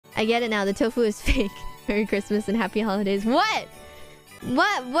I get it now. The tofu is fake. Merry Christmas and happy holidays. What?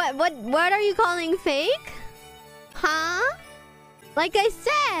 What are you calling fake? Huh? Like I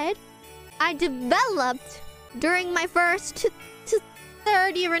said, I developed during my first to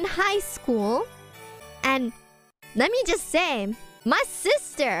third year in high school. And let me just say, my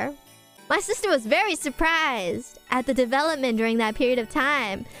sister was very surprised at the development during that period of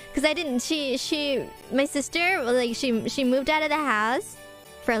time. Because I didn't... My sister, like, she moved out of the house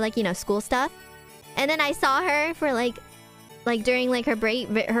for, like, you know, school stuff. And then I saw her for, like during, like, her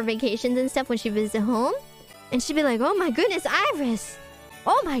vacations and stuff when she visited home. And she'd be like, oh my goodness, IRyS!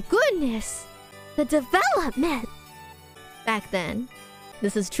 Oh my goodness! The development! Back then.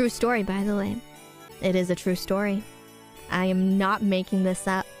 This is a true story, by the way. It is a true story. I am not making this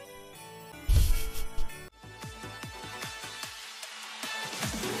up.